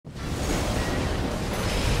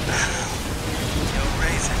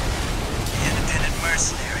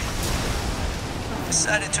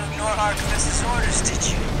decided to ignore Archivist's orders, did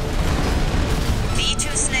you?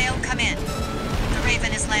 V2 Snail, come in. The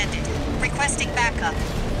Raven is landed. Requesting backup.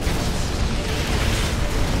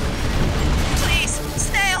 Please,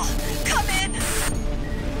 Snail, come in!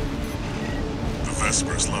 The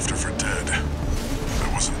Vespers left her for dead.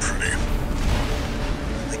 That wasn't pretty.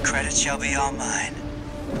 The credit shall be all mine.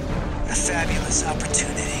 A fabulous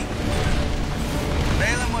opportunity.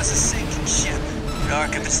 Balaam was a sinking ship, but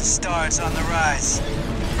Archivist's stars on the rise.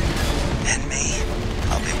 And me,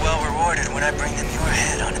 I'll be well rewarded when I bring them your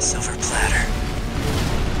head on a silver platter.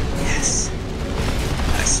 Yes,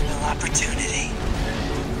 I smell opportunity.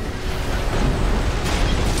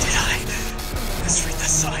 Did I misread the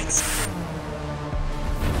signs?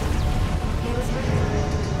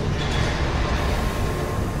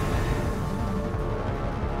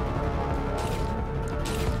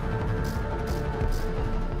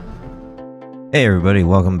 Hey everybody,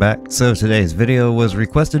 welcome back. So today's video was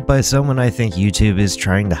requested by someone I think YouTube is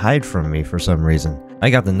trying to hide from me for some reason. I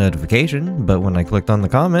got the notification, but when I clicked on the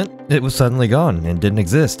comment, it was suddenly gone and didn't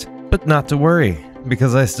exist. But not to worry,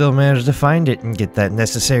 because I still managed to find it and get that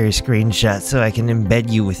necessary screenshot so I can embed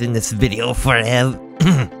you within this video forever.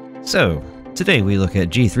 So, today we look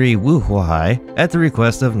at G3 Huahai at the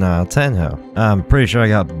request of Tenho. I'm pretty sure I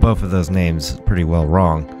got both of those names pretty well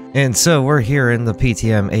wrong. And so we're here in the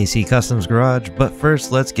PTM AC Customs Garage, but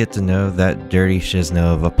first let's get to know that dirty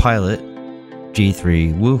shizno of a pilot,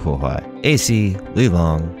 G3 Huahai. AC,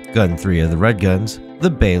 Lilong, Gun 3 of the Red Guns, the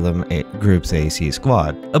Balaam Group's AC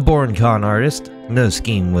squad. A born con artist, no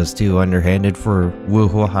scheme was too underhanded for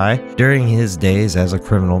Huahai during his days as a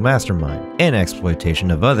criminal mastermind, and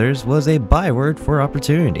exploitation of others was a byword for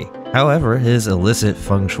opportunity. However, his illicit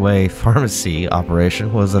feng shui pharmacy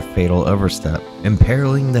operation was a fatal overstep,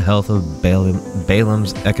 imperiling the health of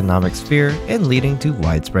Balaam's economic sphere and leading to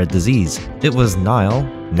widespread disease. It was Nile,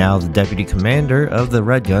 now the deputy commander of the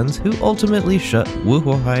Red Guns, who ultimately shut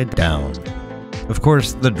Huahai down. Of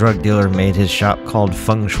course, the drug dealer made his shop called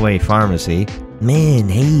Feng Shui Pharmacy. Man,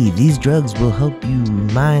 hey, these drugs will help you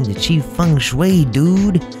mind achieve feng shui,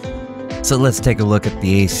 dude. So let's take a look at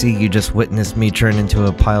the AC you just witnessed me turn into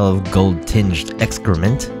a pile of gold-tinged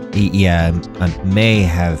excrement. Yeah, I may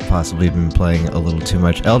have possibly been playing a little too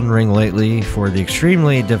much Elden Ring lately for the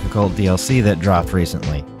extremely difficult DLC that dropped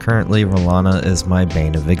recently. Currently, Rolana is my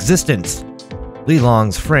bane of existence.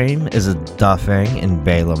 Lilong's frame is a Dafeng and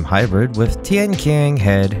Balaam hybrid with Tian Kiang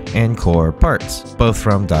head and core parts, both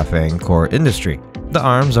from Dafeng Core Industry. The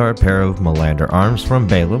arms are a pair of Melander arms from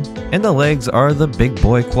Balaam, and the legs are the big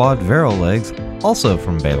boy quad Varel legs, also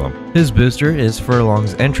from Balaam. His booster is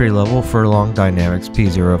Furlong's entry-level Furlong Dynamics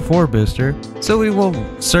P04 booster, so we will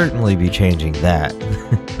certainly be changing that.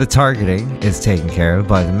 The targeting is taken care of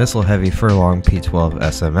by the missile-heavy Furlong P12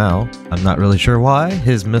 SML. I'm not really sure why.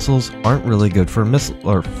 His missiles aren't really good for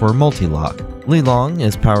multi-lock. Lilong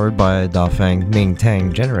is powered by a Dafeng Ming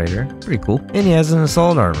Tang generator, pretty cool, and he has an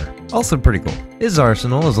assault armor, also pretty cool. His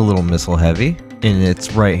arsenal is a little missile heavy. In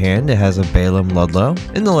its right hand it has a Balaam Ludlow,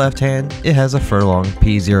 in the left hand it has a Furlong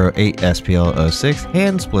P08 SPL-06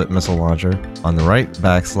 hand split missile launcher. On the right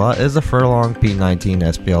back slot is a Furlong P19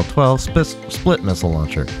 SPL-12 split missile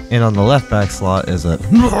launcher, and on the left back slot is a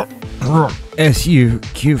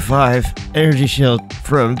SU-Q5 energy shield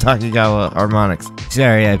from Takigawa Harmonics.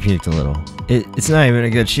 Sorry, I puked a little. It's not even a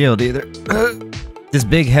good shield either. This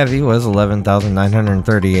big heavy was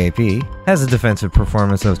 11,930 AP, has a defensive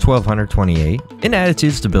performance of 1,228, an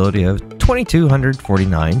attitude stability of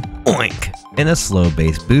 2,249, oink, and a slow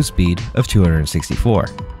base boost speed of 264.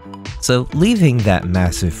 So leaving that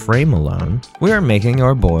massive frame alone, we are making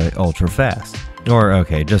our boy ultra fast. Or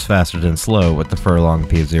okay, just faster than slow with the Furlong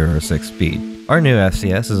P06 speed. Our new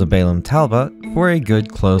FCS is a Balaam Talbot for a good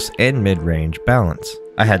close and mid-range balance.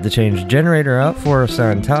 I had to change generator out for a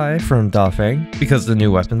Santai from Dafeng because the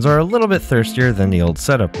new weapons are a little bit thirstier than the old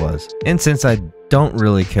setup was. And since I don't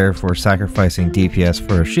really care for sacrificing DPS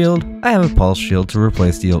for a shield, I have a pulse shield to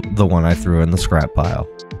replace the one I threw in the scrap pile.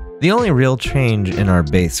 The only real change in our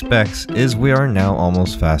base specs is we are now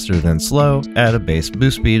almost faster than slow at a base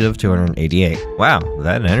boost speed of 288. Wow,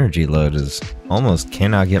 that energy load is almost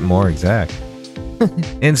cannot get more exact.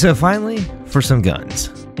 And so finally, for some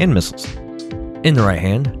guns and missiles. In the right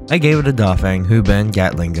hand, I gave it a Dafeng Huben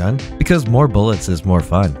Gatling gun because more bullets is more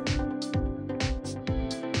fun.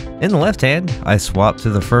 In the left hand, I swapped to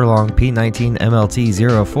the Furlong P19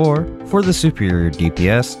 MLT-04 for the superior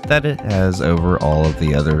DPS that it has over all of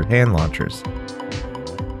the other hand launchers.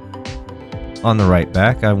 On the right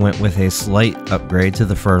back, I went with a slight upgrade to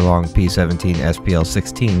the Furlong P17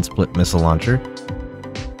 SPL-16 split missile launcher.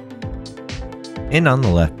 And on the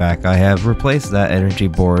left back, I have replaced that energy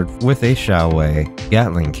board with a Huahai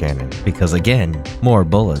Gatling cannon, because again, more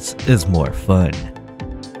bullets is more fun.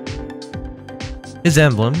 His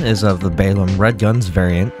emblem is of the Balaam Red Guns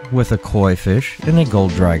variant with a koi fish and a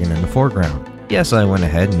gold dragon in the foreground. Yes, I went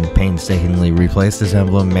ahead and painstakingly replaced his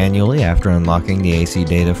emblem manually after unlocking the AC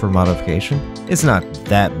data for modification. It's not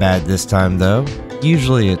that bad this time though.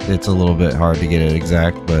 Usually it's a little bit hard to get it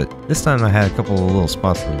exact, but this time I had a couple of little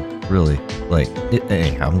spots that really,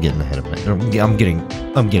 anyhow, I'm getting ahead of it. I'm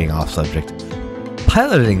getting off subject.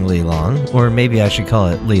 Piloting Lee Long, or maybe I should call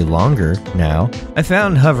it Lee Longer now, I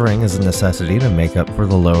found hovering as a necessity to make up for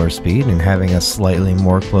the lower speed and having a slightly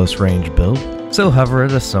more close range build. So hover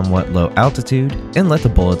at a somewhat low altitude and let the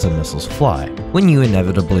bullets and missiles fly. When you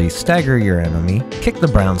inevitably stagger your enemy, kick the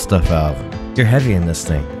brown stuff out of them. You're heavy in this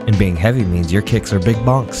thing, and being heavy means your kicks are big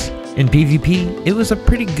bonks. In PvP, it was a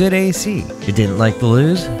pretty good AC. It didn't like to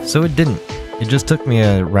lose, so it didn't. It just took me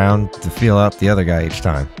a round to feel out the other guy each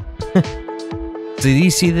time. So do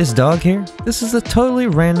you see this dog here? This is a totally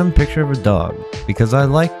random picture of a dog, because I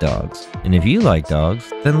like dogs. And if you like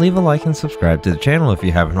dogs, then leave a like and subscribe to the channel if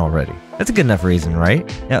you haven't already. That's a good enough reason, right?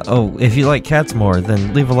 Yeah, oh, if you like cats more,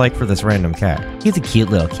 then leave a like for this random cat. He's a cute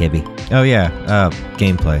little kibby. Oh yeah,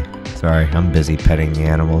 gameplay. Sorry, I'm busy petting the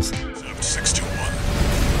animals. 621.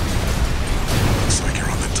 Looks like you're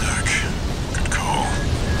on the deck. Good call.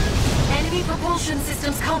 Enemy propulsion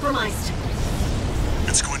systems compromised.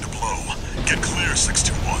 It's going to blow. Get clear,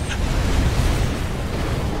 621.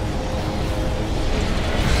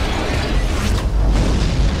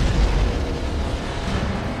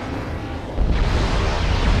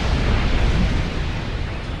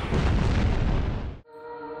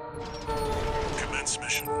 Commence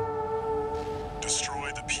mission.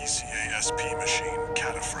 Destroy the PCA-SP machine,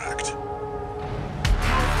 Cataphract.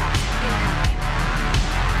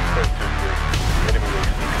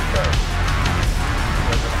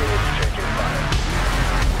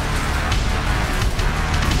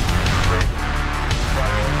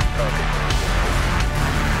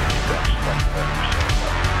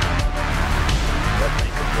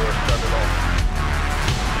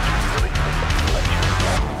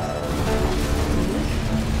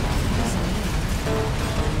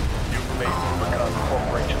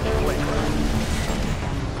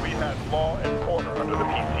 Law and order under the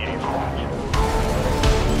PCA's watch.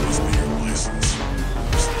 Must be your license.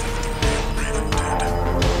 Or something that the real Raven did.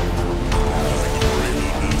 Nothing to worry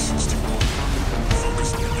about now, 61.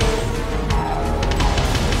 Focus on the battle.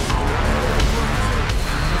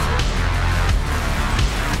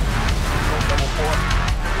 Level 4.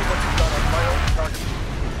 See what you've done on my own target.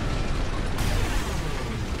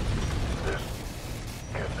 This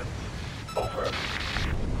isn't over.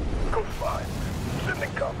 Goodbye.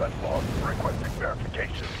 Sending combat log requesting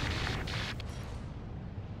verification.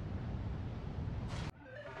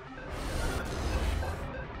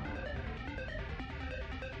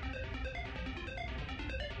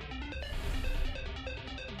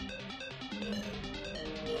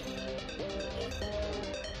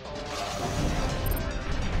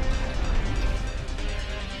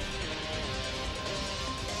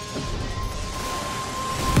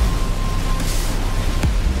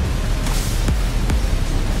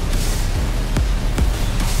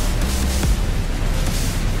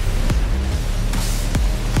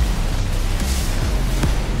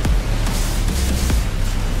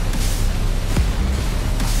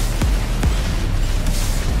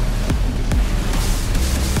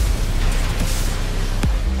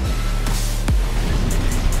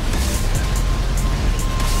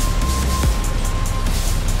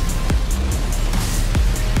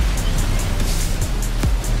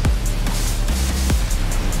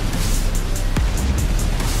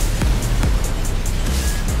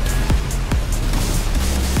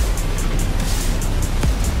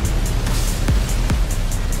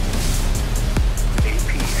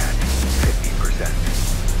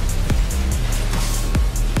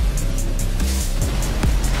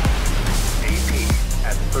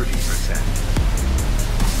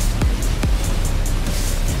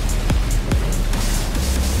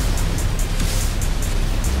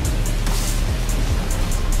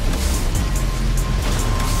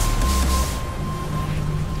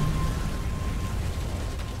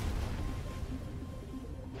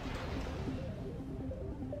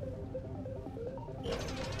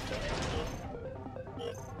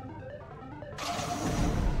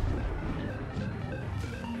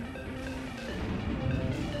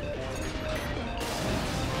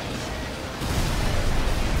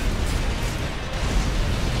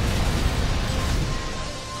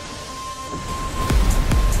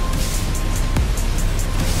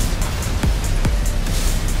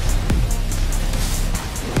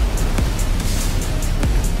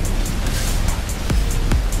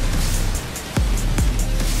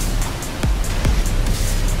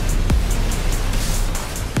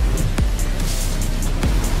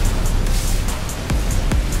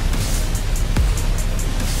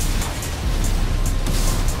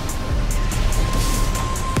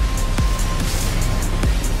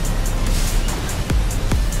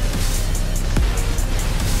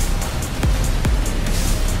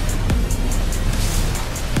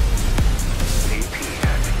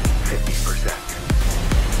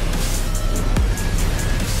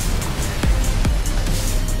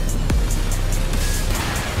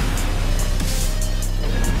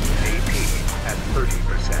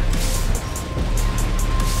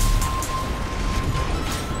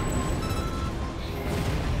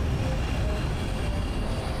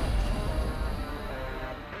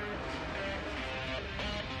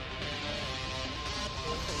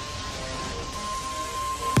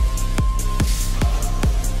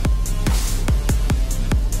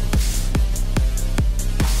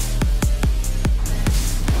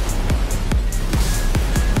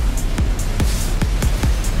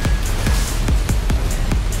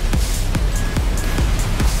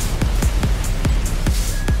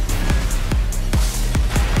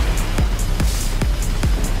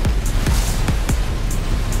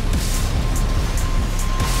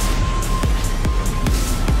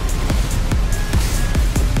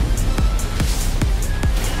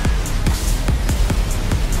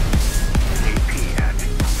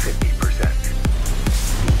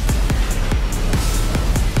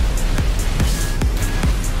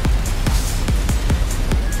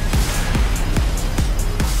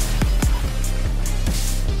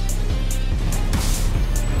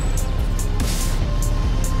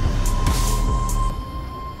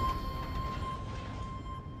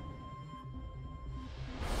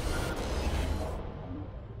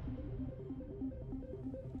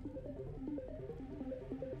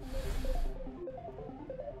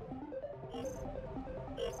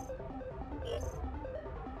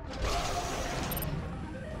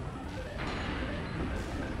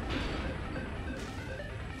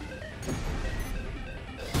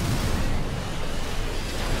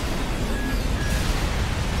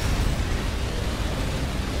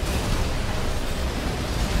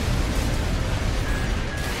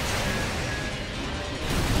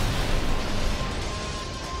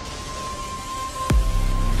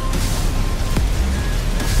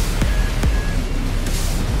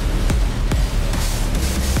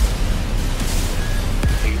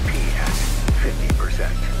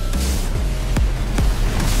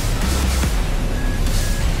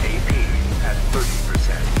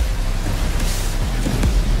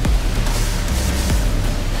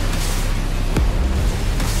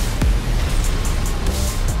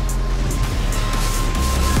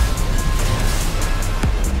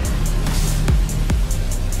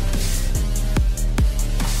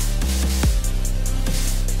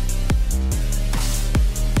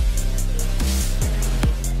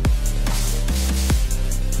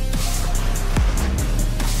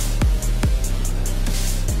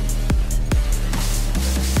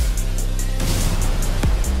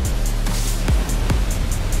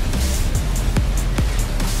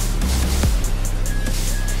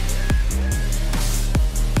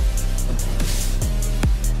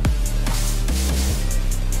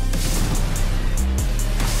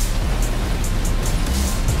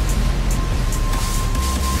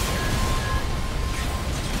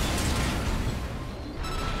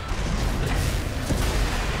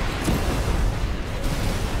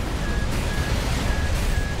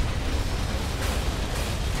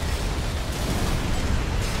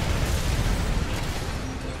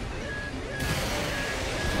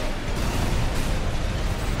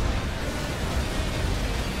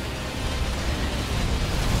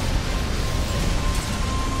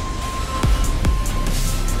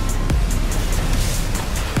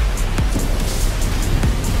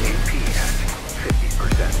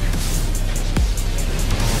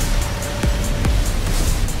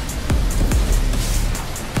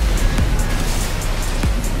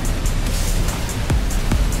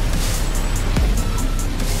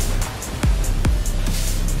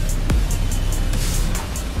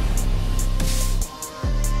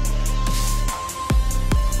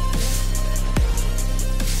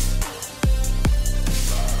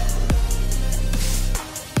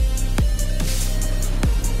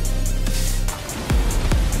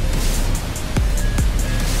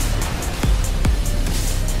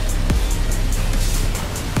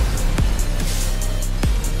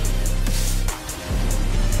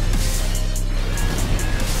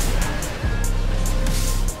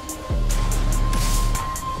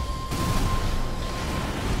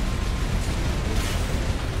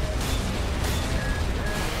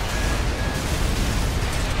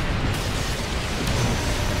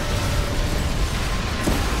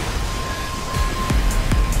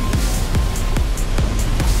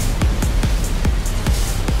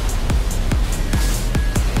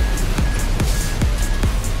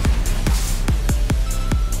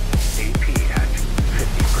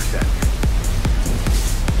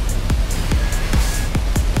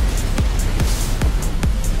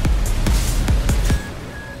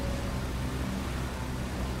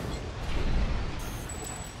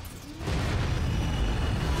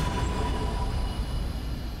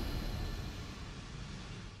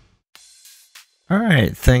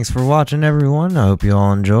 Alright, thanks for watching everyone. I hope you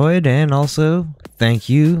all enjoyed, and also thank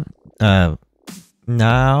you now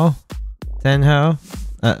tenho.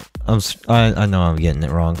 I know I'm getting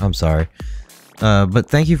it wrong. I'm sorry. But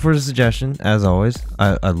thank you for the suggestion, as always.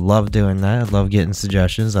 I love doing that. I love getting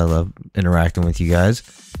suggestions. I love interacting with you guys.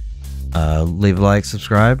 Leave a like,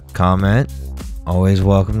 subscribe, comment. Always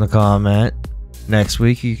welcome to comment. Next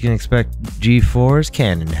week you can expect G4's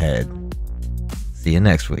Cannon Head. See you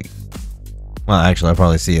next week. Well, actually, I'll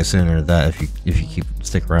probably see you sooner than that if you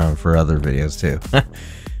stick around for other videos too.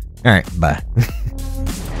 Alright, bye.